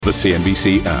The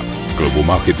CNBC app. Global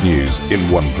market news in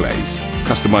one place.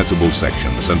 Customizable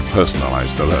sections and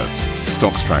personalized alerts.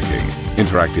 Stocks tracking,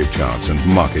 interactive charts and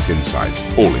market insights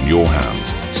all in your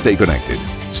hands. Stay connected.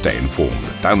 Stay informed.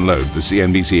 Download the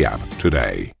CNBC app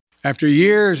today. After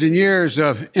years and years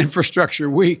of infrastructure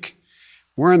week,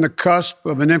 we're on the cusp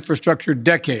of an infrastructure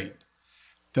decade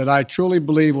that I truly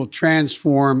believe will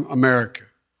transform America.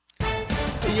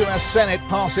 The U.S. Senate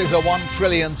passes a $1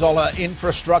 trillion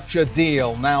infrastructure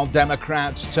deal. Now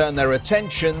Democrats turn their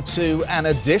attention to an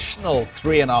additional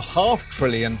 $3.5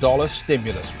 trillion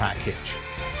stimulus package.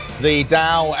 The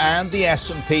Dow and the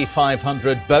S&P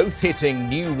 500 both hitting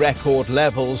new record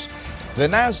levels. The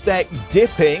Nasdaq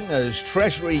dipping as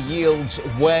Treasury yields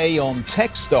weigh on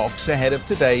tech stocks ahead of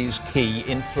today's key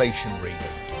inflation reading.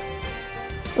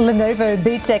 Lenovo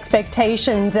beats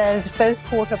expectations as first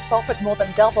quarter profit more than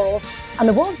doubles, and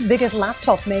the world's biggest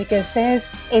laptop maker says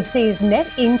it sees net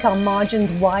income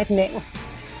margins widening.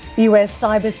 US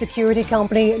cybersecurity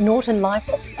company Norton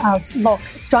LifeLock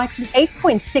strikes an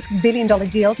 $8.6 billion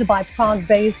deal to buy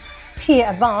Prague-based Peer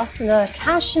Avast in a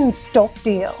cash and stock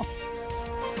deal.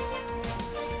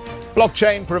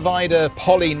 Blockchain provider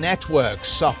Poly Networks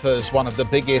suffers one of the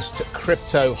biggest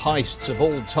crypto heists of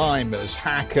all time as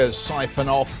hackers siphon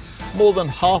off more than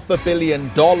 $500 million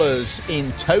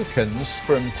in tokens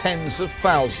from tens of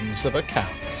thousands of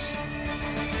accounts.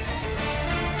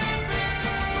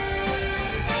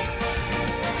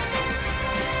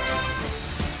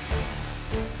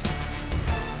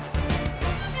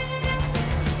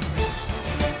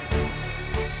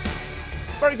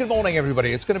 Very good morning,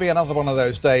 everybody. It's going to be another one of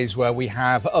those days where we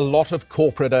have a lot of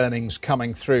corporate earnings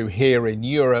coming through here in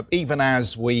Europe, even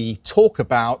as we talk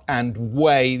about and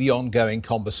weigh the ongoing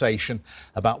conversation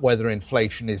about whether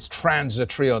inflation is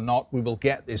transitory or not. We will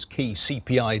get this key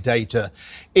CPI data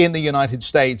in the United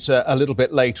States a little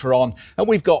bit later on. And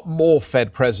we've got more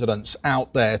Fed presidents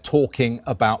out there talking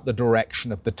about the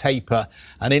direction of the taper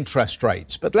and interest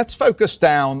rates. But let's focus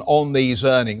down on these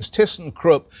earnings.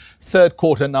 ThyssenKrupp third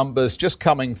quarter numbers just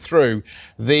coming through.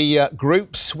 The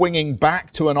group swinging back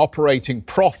to an operating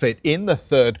profit in the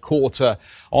third quarter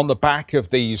on the back of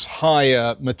these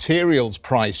higher materials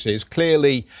prices.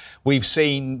 Clearly, we've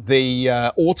seen the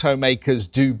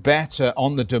automakers do better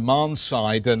on the demand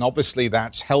side, and obviously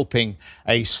that's helping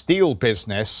a steel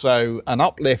business. So an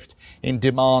uplift in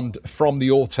demand from the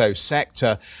auto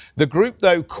sector. The group,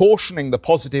 though, cautioning the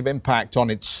positive impact on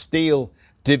its steel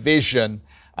division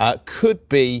could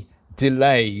be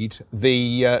delayed.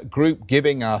 The group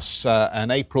giving us an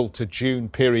April to June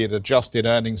period adjusted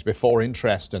earnings before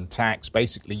interest and tax,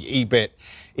 basically EBIT,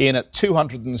 in at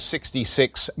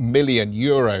 266 million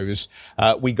euros.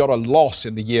 We got a loss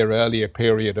in the year earlier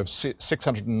period of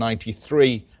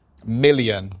 693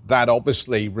 million. That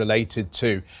obviously related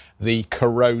to the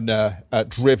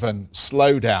corona-driven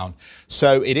slowdown.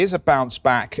 So it is a bounce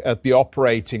back at the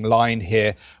operating line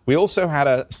here. We also had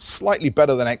a slightly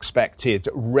better than expected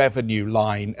revenue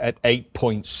line at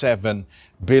 8.7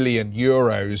 billion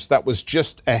euros. That was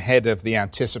just ahead of the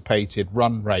anticipated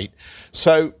run rate.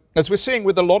 So as we're seeing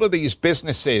with a lot of these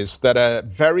businesses that are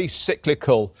very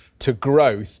cyclical to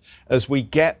growth, as we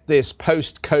get this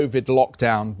post-COVID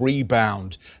lockdown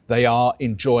rebound, they are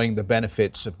enjoying the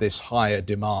benefits of this higher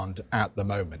demand at the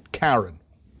moment. Karen.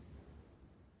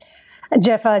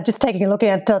 Jeff, just taking a look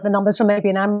at the numbers from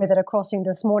ABN AMRO that are crossing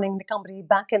this morning, the company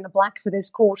back in the black for this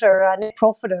quarter, a net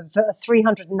profit of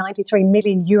 393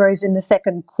 million euros in the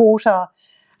second quarter.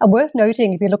 Worth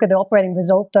noting, if you look at the operating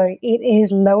result, though, it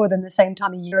is lower than the same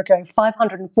time a year ago,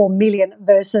 504 million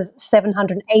versus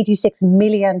 786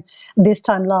 million this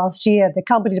time last year. The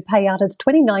company to pay out its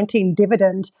 2019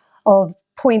 dividend of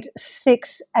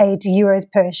 0.68 euros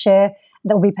per share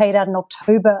that will be paid out in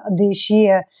October this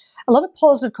year. A lot of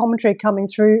positive commentary coming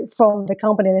through from the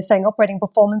company. They're saying operating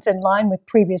performance in line with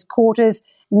previous quarters,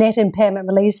 net impairment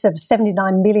release of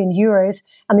 79 million euros,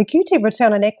 and the Q2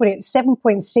 return on equity at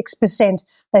 7.6%.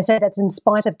 They say that's in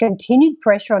spite of continued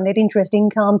pressure on net interest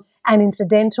income and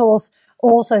incidentals,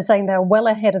 also saying they're well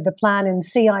ahead of the plan in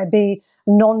CIB,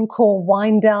 non-core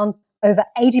wind down, over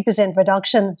 80%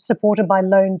 reduction supported by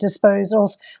loan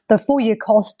disposals. The full-year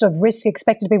cost of risk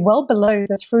expected to be well below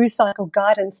the through-cycle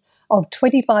guidance of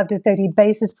 25 to 30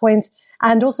 basis points,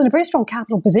 and also in a very strong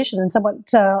capital position and somewhat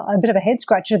a bit of a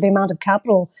head-scratcher, the amount of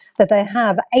capital that they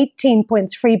have.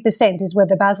 18.3% is where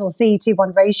the Basel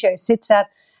CET1 ratio sits at,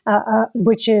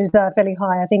 which is fairly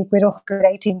high. I think we're all good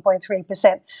at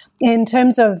 18.3%. In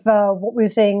terms of what we're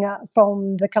seeing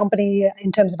from the company,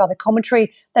 in terms of other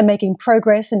commentary, they're making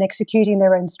progress in executing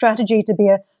their own strategy to be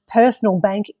a personal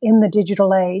bank in the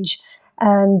digital age.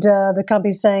 And the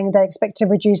company saying they expect to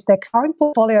reduce their current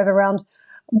portfolio of around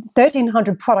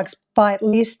 1,300 products by at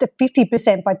least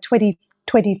 50% by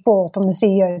 2024 from the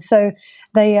CEO. So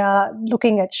they are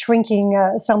looking at shrinking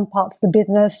some parts of the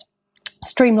business,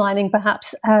 streamlining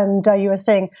perhaps, and you are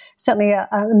seeing certainly a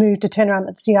move to turn around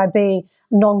that CIB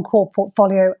non-core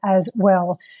portfolio as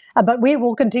well. But we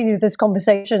will continue this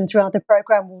conversation throughout the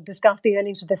program. We'll discuss the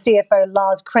earnings with the CFO,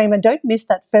 Lars Kramer. Don't miss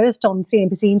that first on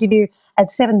CNBC interview at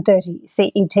 7:30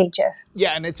 CET, Jeff.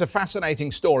 Yeah, and it's a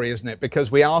fascinating story, isn't it? Because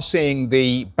we are seeing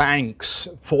the banks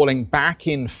falling back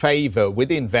in favour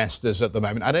with investors at the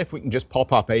moment. I don't know if we can just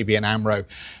pop up ABN AMRO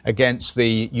against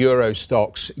the Euro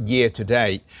stocks year to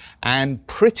date, and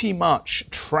pretty much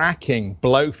tracking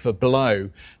blow for blow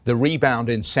the rebound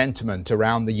in sentiment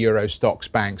around the Euro stocks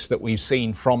banks that we've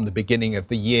seen from the beginning of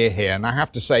the year here. And I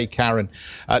have to say, Karen,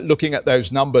 looking at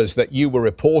those numbers that you were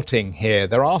reporting here,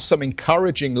 there are some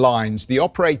encouraging lines. The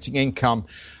operating income,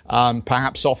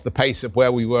 perhaps off the pace of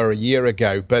where we were a year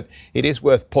ago, but it is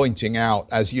worth pointing out,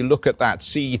 as you look at that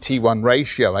CET1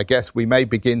 ratio, I guess we may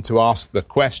begin to ask the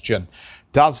question,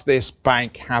 does this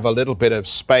bank have a little bit of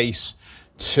space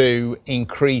to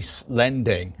increase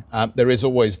lending? There is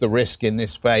always the risk in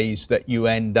this phase that you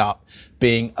end up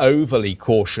being overly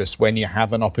cautious when you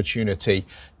have an opportunity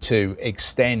to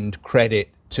extend credit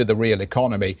to the real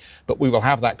economy. But we will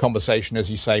have that conversation, as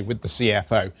you say, with the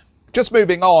CFO. Just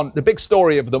moving on, the big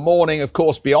story of the morning, of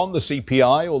course, beyond the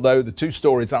CPI, although the two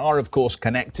stories are, of course,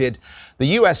 connected. The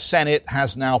US Senate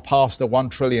has now passed a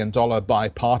 $1 trillion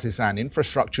bipartisan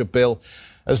infrastructure bill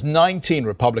as 19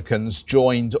 Republicans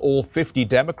joined all 50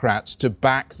 Democrats to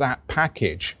back that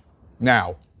package.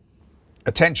 Now,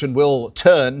 attention will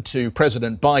turn to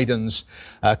President Biden's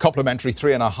complimentary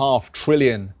 $3.5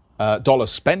 trillion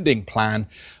spending plan,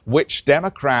 which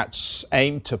Democrats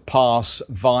aim to pass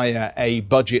via a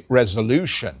budget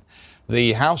resolution.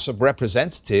 The House of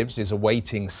Representatives is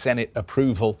awaiting Senate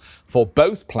approval for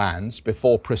both plans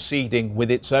before proceeding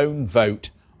with its own vote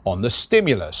on the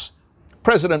stimulus.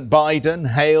 President Biden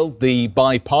hailed the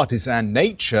bipartisan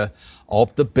nature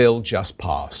of the bill just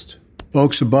passed.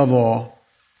 Folks, above all,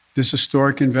 this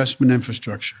historic investment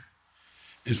infrastructure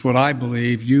is what I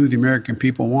believe you, the American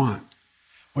people, want.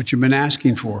 What you've been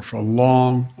asking for a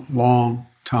long, long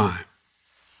time.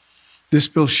 This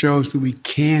bill shows that we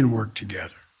can work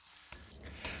together.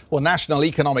 Well, National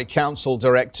Economic Council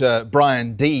Director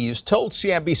Brian Dees told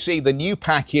CNBC the new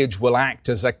package will act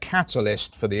as a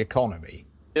catalyst for the economy.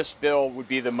 This bill would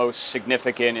be the most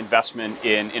significant investment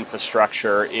in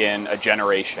infrastructure in a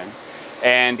generation,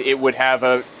 and it would have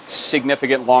a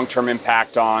significant long-term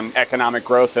impact on economic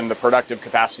growth and the productive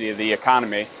capacity of the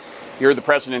economy. You heard the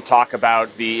president talk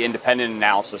about the independent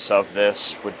analysis of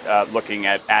this, looking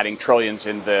at adding trillions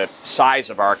in the size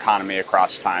of our economy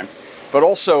across time. But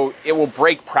also, it will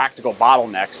break practical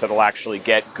bottlenecks that will actually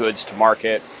get goods to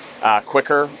market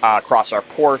quicker across our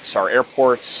ports, our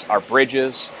airports, our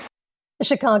bridges.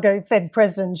 Chicago Fed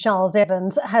President Charles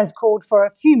Evans has called for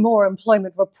a few more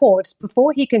employment reports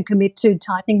before he can commit to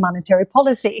tightening monetary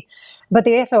policy. But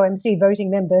the FOMC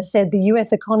voting member said the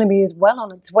US economy is well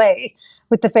on its way,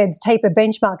 with the Fed's taper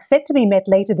benchmark set to be met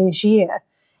later this year.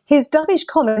 His dovish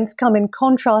comments come in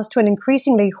contrast to an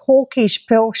increasingly hawkish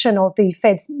portion of the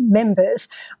Fed's members,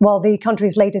 while the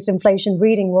country's latest inflation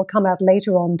reading will come out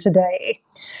later on today.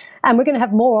 And we're going to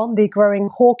have more on the growing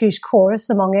hawkish chorus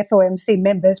among FOMC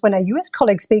members when our US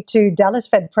colleagues speak to Dallas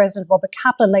Fed President Robert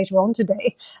Kaplan later on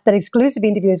today. That exclusive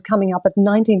interview is coming up at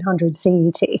 1900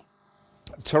 CET.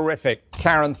 Terrific.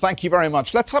 Karen, thank you very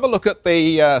much. Let's have a look at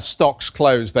the stocks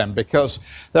close then, because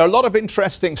there are a lot of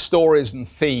interesting stories and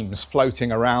themes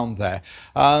floating around there.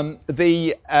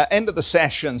 The end of the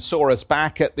session saw us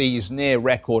back at these near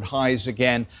record highs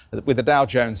again, with the Dow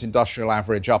Jones Industrial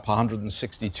Average up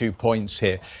 162 points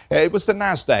here. It was the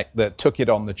Nasdaq that took it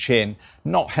on the chin,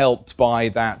 not helped by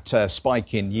that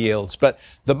spike in yields. But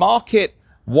the market,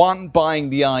 one, buying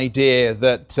the idea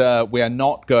that we are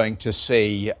not going to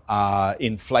see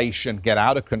inflation get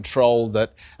out of control,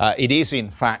 that it is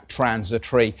in fact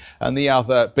transitory, and the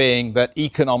other being that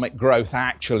economic growth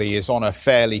actually is on a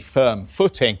fairly firm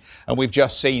footing. And we've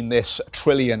just seen this $1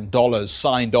 trillion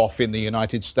signed off in the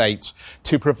United States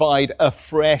to provide a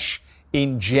fresh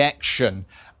injection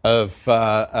of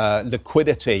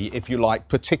liquidity, if you like,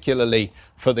 particularly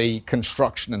for the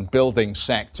construction and building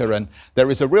sector. And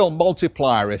there is a real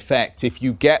multiplier effect if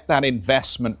you get that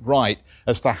investment right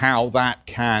as to how that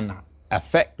can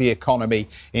affect the economy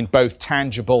in both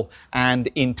tangible and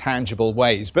intangible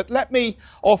ways. But let me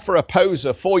offer a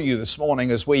poser for you this morning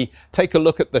as we take a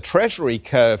look at the Treasury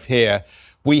curve here.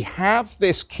 We have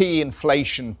this key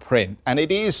inflation print, and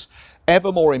it is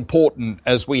ever more important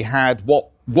as we had what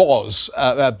was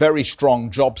a very strong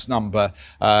jobs number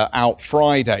out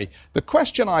Friday. The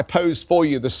question I posed for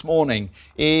you this morning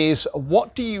is,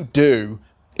 what do you do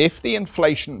if the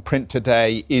inflation print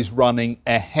today is running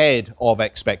ahead of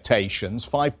expectations?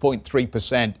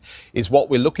 5.3% is what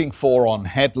we're looking for on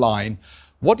headline.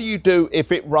 What do you do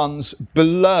if it runs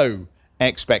below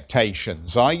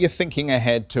expectations? Are you thinking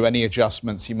ahead to any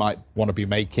adjustments you might want to be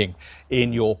making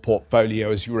in your portfolio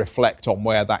as you reflect on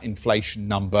where that inflation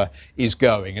number is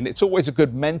going? And it's always a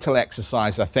good mental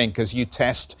exercise, I think, as you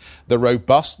test the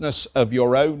robustness of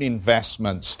your own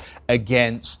investments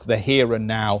against the here and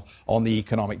now on the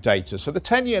economic data. So the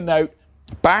 10-year note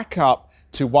back up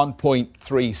to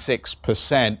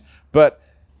 1.36%, but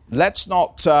let's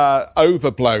not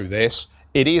overblow this.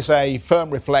 It is a firm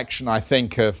reflection, I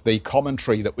think, of the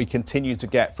commentary that we continue to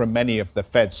get from many of the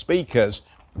Fed speakers,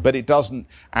 but it doesn't,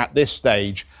 at this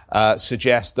stage,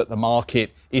 suggest that the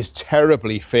market is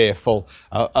terribly fearful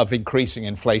of increasing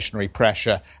inflationary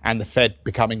pressure and the Fed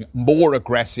becoming more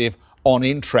aggressive on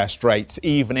interest rates,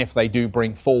 even if they do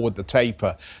bring forward the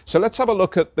taper. So let's have a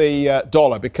look at the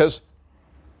dollar, because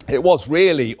it was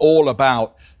really all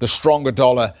about the stronger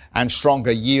dollar and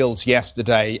stronger yields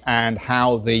yesterday and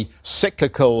how the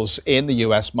cyclicals in the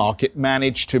US market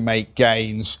managed to make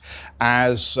gains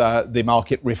as the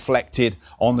market reflected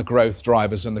on the growth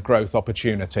drivers and the growth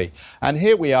opportunity. And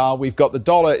here we are. We've got the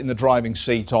dollar in the driving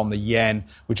seat on the yen.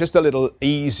 We're just a little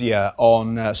easier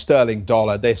on sterling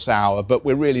dollar this hour, but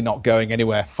we're really not going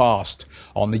anywhere fast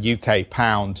on the UK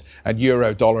pound and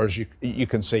euro dollar, as you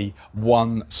can see,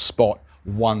 1.17.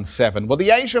 Well,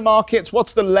 the Asia markets,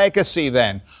 what's the legacy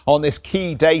then on this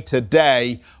key day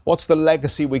today? What's the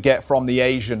legacy we get from the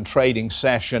Asian trading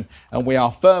session? And we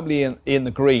are firmly in the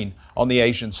green on the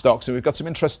Asian stocks. And we've got some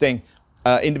interesting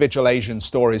individual Asian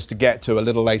stories to get to a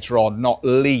little later on, not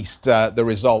least the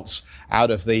results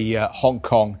out of the Hong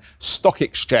Kong Stock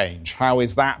Exchange. How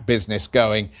is that business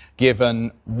going,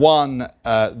 given one,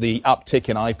 the uptick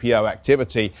in IPO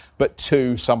activity, but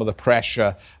two, some of the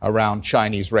pressure around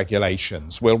Chinese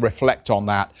regulations? We'll reflect on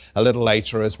that a little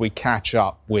later as we catch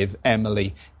up with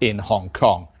Emily in Hong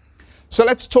Kong. So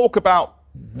let's talk about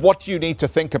what you need to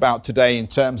think about today in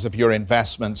terms of your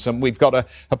investments. And we've got a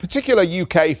particular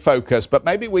UK focus, but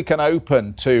maybe we can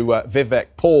open to Vivek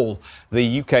Paul,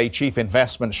 the UK Chief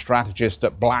Investment Strategist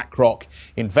at BlackRock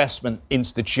Investment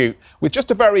Institute, with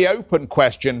just a very open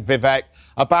question, Vivek,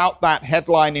 about that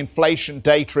headline inflation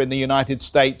data in the United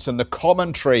States and the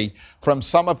commentary from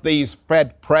some of these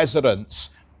Fed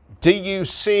presidents. Do you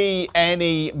see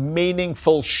any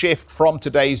meaningful shift from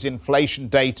today's inflation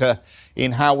data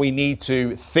in how we need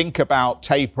to think about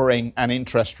tapering and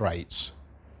interest rates?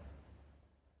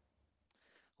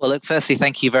 Well, look, firstly,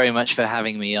 thank you very much for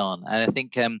having me on. And I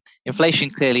think inflation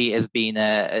clearly has been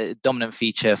a dominant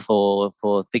feature for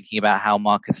thinking about how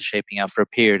markets are shaping out for a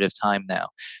period of time now.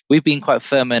 We've been quite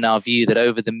firm in our view that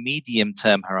over the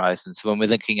medium-term horizon, so when we're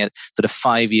looking at sort of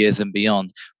 5 years and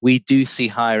beyond, we do see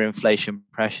higher inflation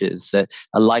pressures that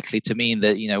are likely to mean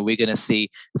that, we're going to see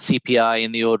CPI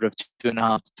in the order of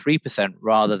 2.5% to 3%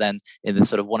 rather than in the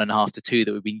sort of 1.5% to 2%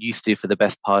 that we've been used to for the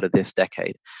best part of this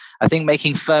decade. I think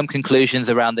making firm conclusions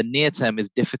around the near term is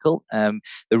difficult. The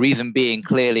reason being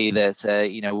clearly that,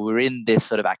 we're in this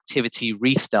sort of activity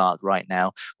restart right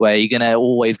now where you're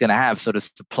always going to have sort of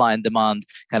supply and demand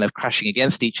kind of crashing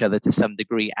against each other to some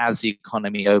degree as the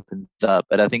economy opens up.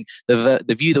 But I think the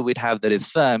view that we'd have that is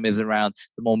firm is around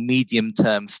the more medium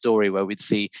term story where we'd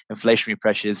see inflationary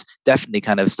pressures definitely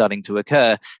kind of starting to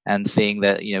occur and seeing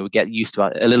that, we get used to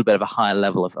a little bit of a higher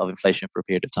level of inflation for a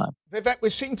period of time. Vivek, we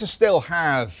seem to still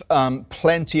have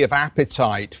plenty of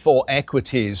appetite for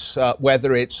equities,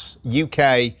 whether it's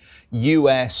UK,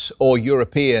 US or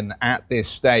European at this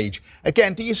stage.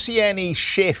 Again, do you see any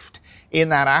shift in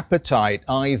that appetite,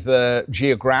 either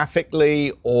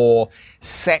geographically or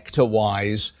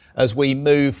sector-wise, as we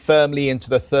move firmly into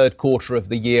the third quarter of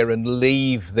the year and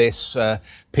leave this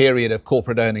period of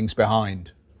corporate earnings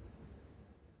behind?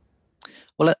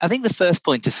 Well, I think the first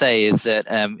point to say is that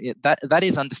that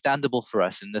is understandable for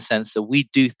us in the sense that we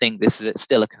do think this is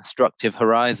still a constructive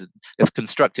horizon, a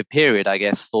constructive period, I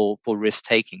guess, for risk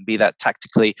taking, be that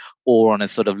tactically or on a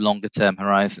sort of longer term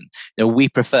horizon. We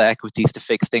prefer equities to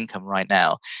fixed income right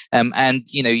now, and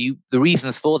the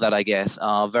reasons for that, I guess,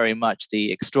 are very much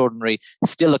the extraordinary,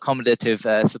 still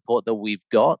accommodative support that we've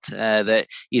got. That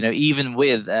even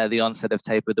with the onset of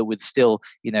taper, that would still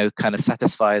kind of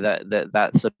satisfy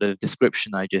that sort of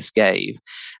description I just gave.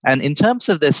 And in terms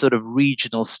of this sort of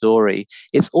regional story,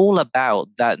 it's all about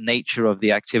that nature of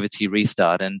the activity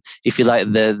restart. And if you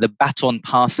like, the baton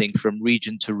passing from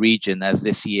region to region as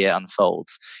this year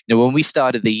unfolds. When we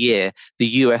started the year, the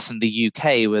US and the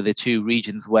UK were the two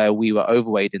regions where we were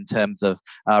overweight in terms of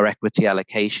our equity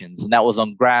allocations. And that was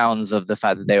on grounds of the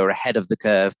fact that they were ahead of the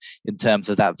curve in terms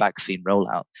of that vaccine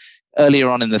rollout. Earlier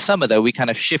on in the summer, though, we kind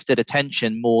of shifted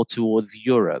attention more towards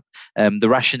Europe. The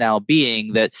rationale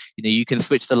being that you can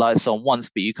switch the lights on once,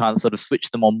 but you can't sort of switch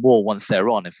them on more once they're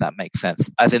on, if that makes sense.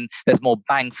 As in, there's more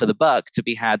bang for the buck to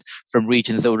be had from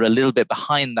regions that were a little bit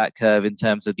behind that curve in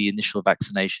terms of the initial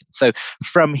vaccination. So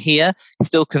from here,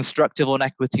 still constructive on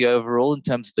equity overall in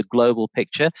terms of the global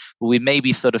picture, but we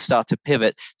maybe sort of start to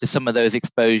pivot to some of those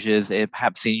exposures,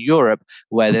 perhaps in Europe,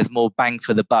 where there's more bang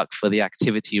for the buck for the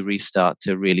activity restart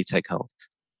to really take hold.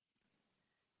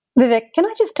 Vivek, can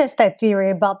I just test that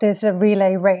theory about this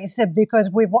relay race?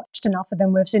 Because we've watched enough of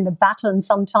them. We've seen the baton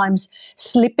sometimes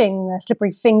slipping,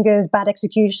 slippery fingers, bad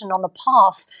execution on the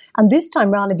pass. And this time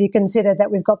round, if you consider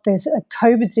that we've got this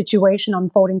COVID situation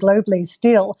unfolding globally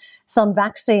still, some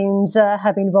vaccines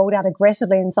have been rolled out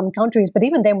aggressively in some countries. But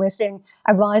even then, we're seeing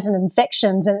a rise in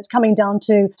infections. And it's coming down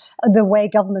to the way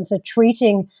governments are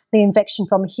treating the infection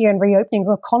from here and reopening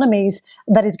of economies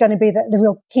that is going to be the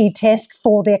real key test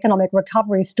for the economic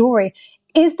recovery story.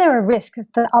 Is there a risk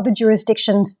that other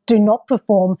jurisdictions do not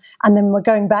perform and then we're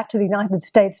going back to the United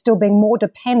States still being more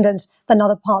dependent than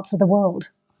other parts of the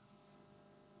world?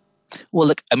 Well,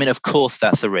 look, I mean, of course,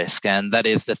 that's a risk. And that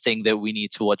is the thing that we need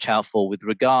to watch out for with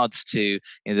regards to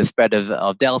the spread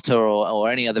of Delta or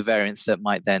any other variants that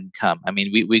might then come. I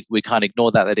mean, we can't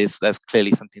ignore that. That's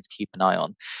clearly something to keep an eye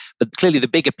on. But clearly, the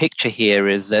bigger picture here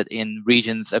is that in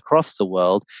regions across the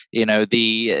world,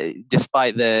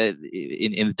 despite in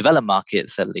the developed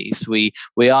markets, at least, we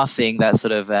are seeing that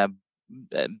sort of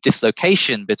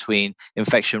dislocation between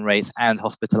infection rates and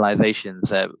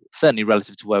hospitalizations, certainly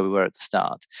relative to where we were at the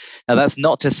start. Now, that's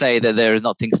not to say that there are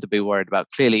not things to be worried about.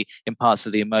 Clearly, in parts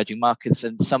of the emerging markets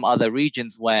and some other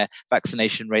regions where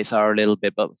vaccination rates are a little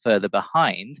bit further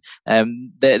behind,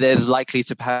 there's likely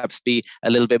to perhaps be a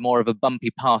little bit more of a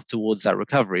bumpy path towards that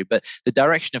recovery. But the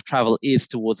direction of travel is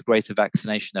towards greater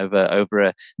vaccination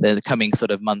over the coming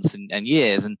sort of months and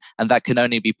years, and that can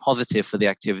only be positive for the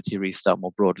activity restart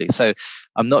more broadly. So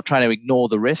I'm not trying to ignore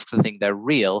the risks. I think they're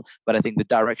real, but I think the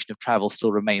direction of travel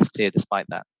still remains clear despite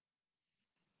that.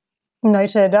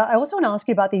 Noted. I also want to ask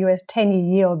you about the US 10-year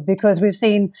yield, because we've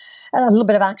seen a little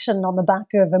bit of action on the back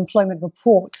of employment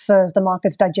reports as the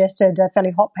market's digested a fairly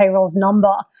hot payrolls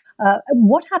number.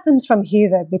 What happens from here,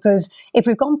 though? Because if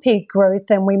we've gone peak growth,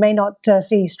 then we may not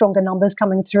see stronger numbers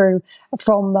coming through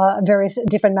from various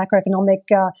different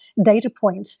macroeconomic data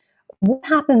points. What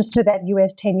happens to that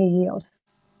US 10-year yield?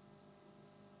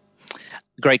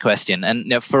 Great question.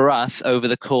 And for us, over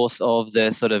the course of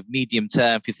the sort of medium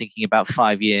term, if you're thinking about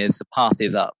 5 years, the path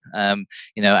is up. And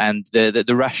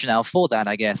the rationale for that,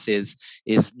 I guess, is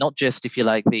not just, if you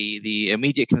like, the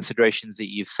immediate considerations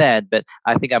that you've said, but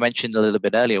I think I mentioned a little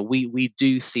bit earlier, we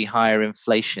do see higher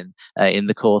inflation in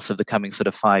the course of the coming sort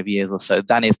of 5 years or so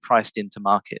than is priced into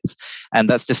markets. And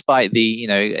that's despite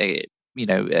the,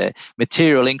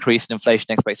 material increase in inflation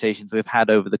expectations we've had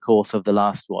over the course of the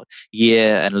last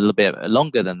year and a little bit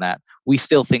longer than that. We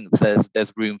still think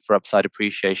there's room for upside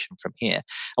appreciation from here.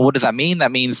 And what does that mean?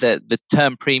 That means that the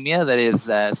term premium that is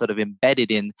sort of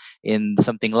embedded in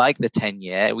something like the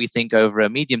 10-year, we think over a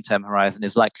medium-term horizon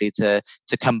is likely to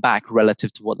come back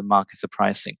relative to what the markets are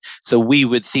pricing. So we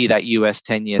would see that US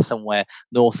 10-year somewhere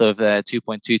north of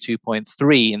 2.2,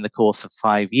 2.3 in the course of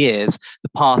 5 years. The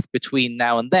path between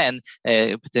now and then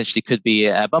potentially could be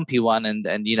a bumpy one, and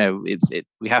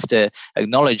we have to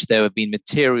acknowledge there have been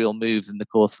material moves in the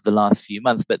course of the last few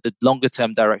months, but the longer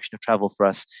term direction of travel for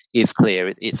us is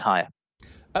clear. It's higher.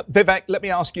 Vivek, let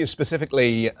me ask you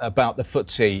specifically about the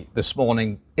FTSE this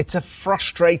morning. It's a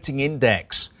frustrating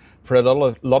index for a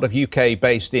lot of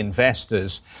UK-based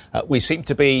investors. We seem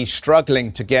to be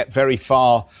struggling to get very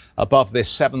far above this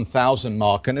 7,000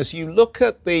 mark. And as you look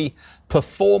at the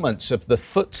performance of the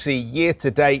FTSE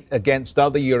year-to-date against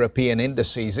other European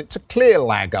indices, it's a clear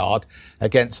laggard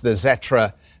against the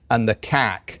Xetra and the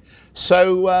CAC.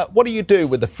 So what do you do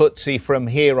with the FTSE from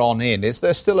here on in? Is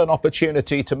there still an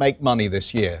opportunity to make money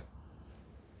this year?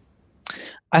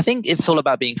 I think it's all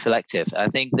about being selective. I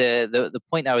think the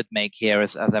point I would make here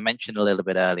is, as I mentioned a little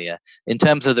bit earlier, in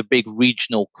terms of the big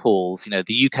regional calls,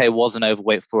 the UK was an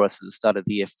overweight for us at the start of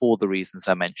the year for the reasons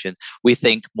I mentioned. We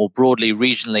think more broadly,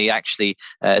 regionally, actually,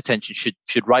 attention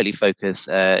should rightly focus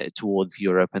towards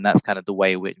Europe, and that's kind of the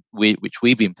way which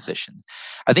we've been positioned.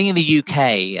 I think in the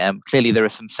UK, clearly there are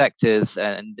some sectors,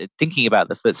 and thinking about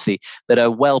the FTSE, that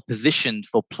are well positioned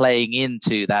for playing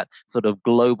into that sort of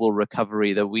global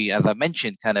recovery that we, as I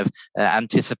mentioned, kind of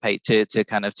anticipate to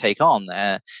kind of take on.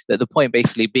 The point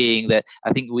basically being that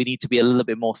I think we need to be a little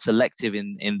bit more selective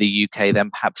in the UK than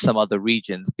perhaps some other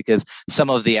regions, because some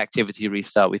of the activity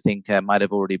restart we think might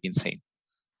have already been seen.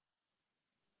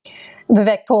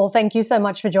 Vivek Paul, thank you so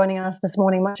much for joining us this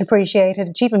morning. Much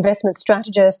appreciated. Chief Investment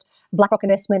Strategist, BlackRock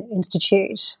Investment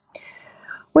Institute.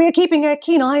 We are keeping a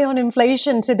keen eye on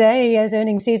inflation today as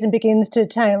earnings season begins to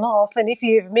tail off. And if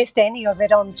you've missed any of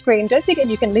it on screen, don't forget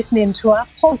you can listen in to our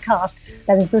podcast.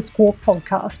 That is the Squawk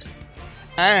podcast.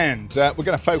 And we're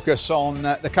going to focus on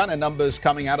the kind of numbers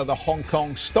coming out of the Hong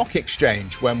Kong Stock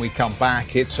Exchange when we come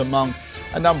back. It's among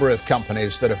a number of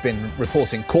companies that have been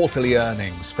reporting quarterly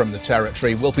earnings from the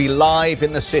territory. We'll be live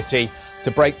in the city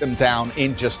to break them down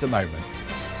in just a moment.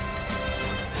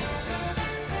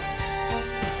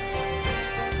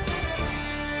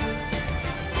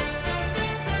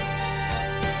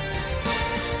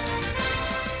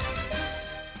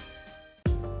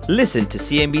 Listen to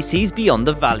CNBC's Beyond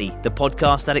the Valley, the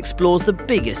podcast that explores the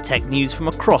biggest tech news from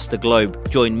across the globe.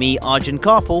 Join me, Arjun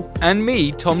Karpal. And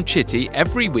me, Tom Chitty,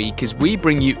 every week as we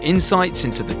bring you insights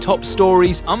into the top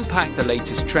stories, unpack the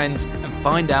latest trends, and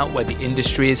find out where the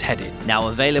industry is headed. Now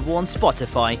available on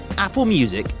Spotify, Apple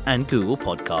Music, and Google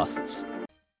Podcasts.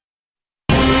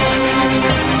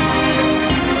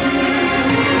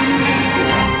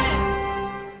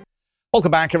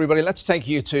 Welcome back, everybody. Let's take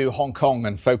you to Hong Kong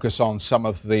and focus on some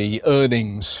of the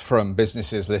earnings from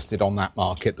businesses listed on that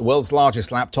market. The world's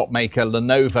largest laptop maker,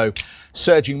 Lenovo,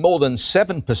 surging more than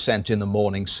 7% in the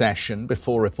morning session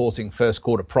before reporting first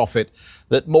quarter profit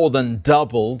that more than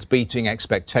doubled, beating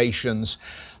expectations.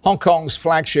 Hong Kong's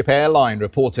flagship airline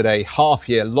reported a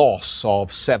half-year loss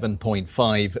of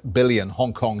 7.5 billion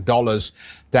Hong Kong dollars,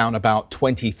 down about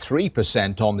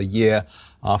 23% on the year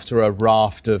after a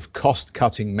raft of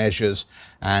cost-cutting measures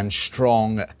and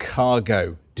strong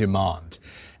cargo demand.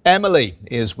 Emily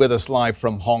is with us live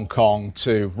from Hong Kong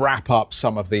to wrap up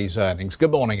some of these earnings.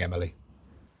 Good morning, Emily.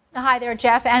 Hi there,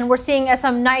 Jeff. And we're seeing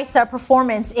some nice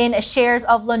performance in shares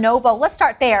of Lenovo. Let's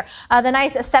start there. The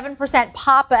nice 7%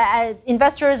 pop,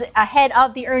 investors ahead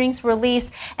of the earnings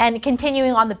release and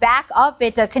continuing on the back of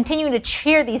it, continuing to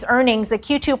cheer these earnings.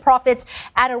 Q2 profits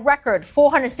at a record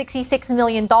 $466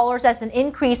 million. That's an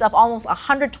increase of almost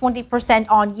 120%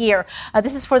 on year.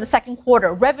 This is for the second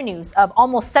quarter. Revenues of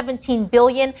almost $17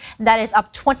 billion. That is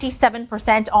up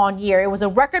 27% on year. It was a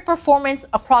record performance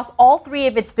across all three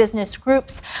of its business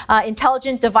groups.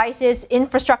 Intelligent devices,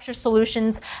 infrastructure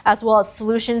solutions, as well as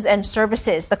solutions and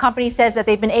services. The company says that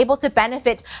they've been able to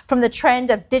benefit from the trend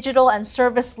of digital and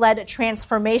service-led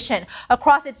transformation.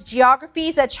 Across its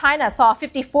geographies, China saw a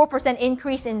 54%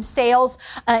 increase in sales.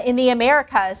 In the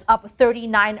Americas, up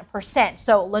 39%.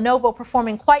 So Lenovo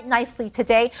performing quite nicely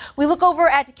today. We look over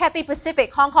at Cathay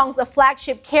Pacific, Hong Kong's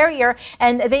flagship carrier,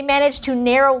 and they managed to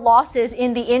narrow losses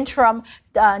in the interim.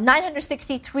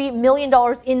 $963 million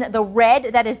in the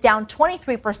red. That is down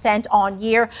 23% on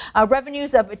year.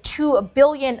 Revenues of $2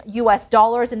 billion US,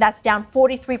 and that's down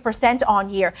 43% on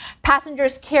year.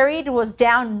 Passengers carried was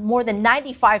down more than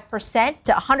 95%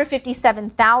 to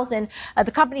 157,000.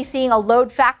 The company seeing a load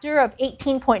factor of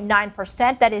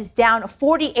 18.9%. That is down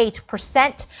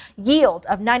 48%. Yield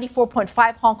of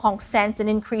 94.5 Hong Kong cents, an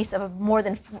increase of more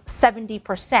than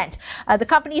 70%. The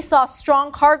company saw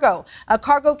strong cargo.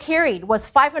 Cargo carried was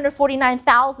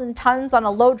 549,000 tons on a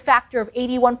load factor of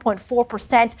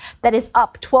 81.4%. That is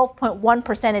up 12.1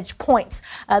 percentage points.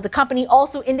 The company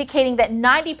also indicating that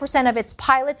 90% of its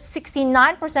pilots,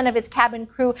 69% of its cabin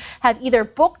crew have either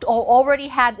booked or already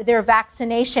had their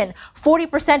vaccination.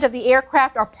 40% of the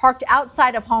aircraft are parked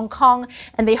outside of Hong Kong,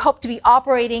 and they hope to be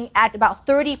operating at about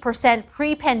 30%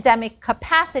 pre-pandemic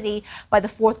capacity by the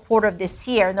fourth quarter of this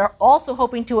year. And they're also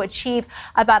hoping to achieve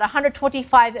about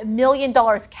 $125 million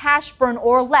cash burn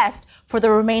or less for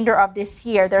the remainder of this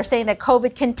year. They're saying that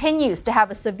COVID continues to have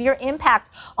a severe impact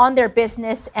on their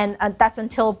business, and that's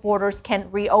until borders can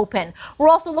reopen. We're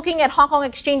also looking at Hong Kong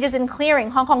Exchanges and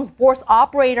Clearing, Hong Kong's bourse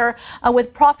operator,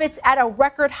 with profits at a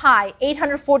record high,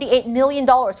 $848 million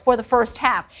for the first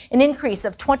half, an increase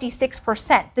of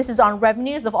 26%. This is on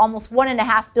revenues of almost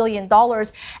 $1.5 billion.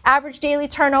 Average daily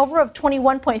turnover of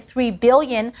 $21.3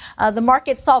 billion. The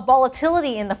market saw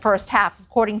volatility in the first half,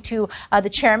 according to the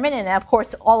chairman, and of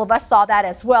course, all of us saw that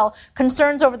as well.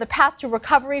 Concerns over the path to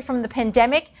recovery from the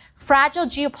pandemic, fragile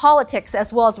geopolitics,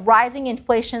 as well as rising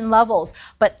inflation levels.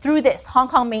 But through this, Hong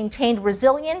Kong maintained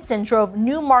resilience and drove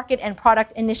new market and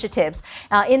product initiatives.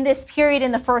 In this period,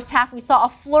 in the first half, we saw a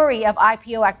flurry of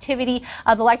IPO activity,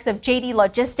 the likes of JD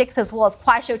Logistics, as well as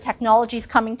Kuaishou Technologies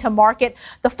coming to market.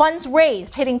 The funds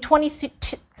raised hitting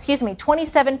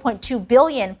 27.2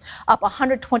 billion, up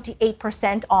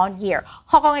 128% on year.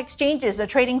 Hong Kong exchanges are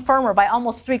trading firmer by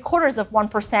almost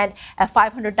 0.75% at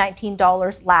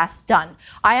 $519 last done.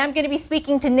 I am going to be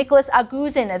speaking to Nicholas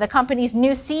Aguzin, the company's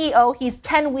new CEO. He's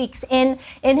 10 weeks in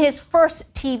his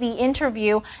first TV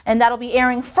interview, and that'll be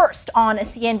airing first on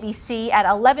CNBC at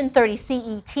 11:30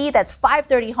 CET. That's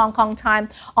 5:30 Hong Kong time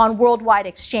on Worldwide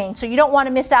Exchange. So you don't want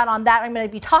to miss out on that. I'm going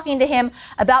to be talking to him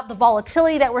about the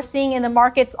volatility that we're seeing in the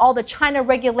markets, all the China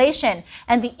regulation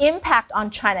and the impact on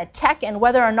China tech, and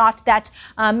whether or not that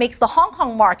makes the Hong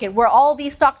Kong market, where all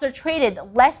these stocks are traded,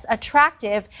 less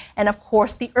attractive, and of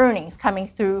course the earnings coming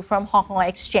through from Hong Kong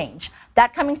Exchange.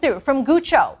 That coming through from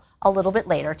Gucho a little bit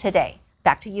later today.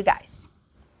 Back to you guys.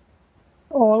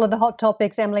 All of the hot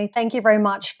topics, Emily. Thank you very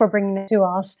much for bringing it to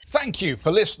us. Thank you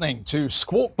for listening to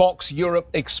Squawk Box Europe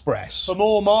Express. For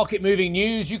more market-moving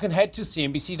news, you can head to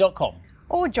CNBC.com.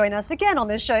 Or join us again on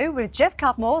this show with Jeff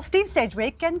Cutmore, Steve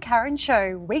Sedgwick and Karen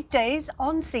Cho, weekdays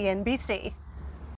on CNBC.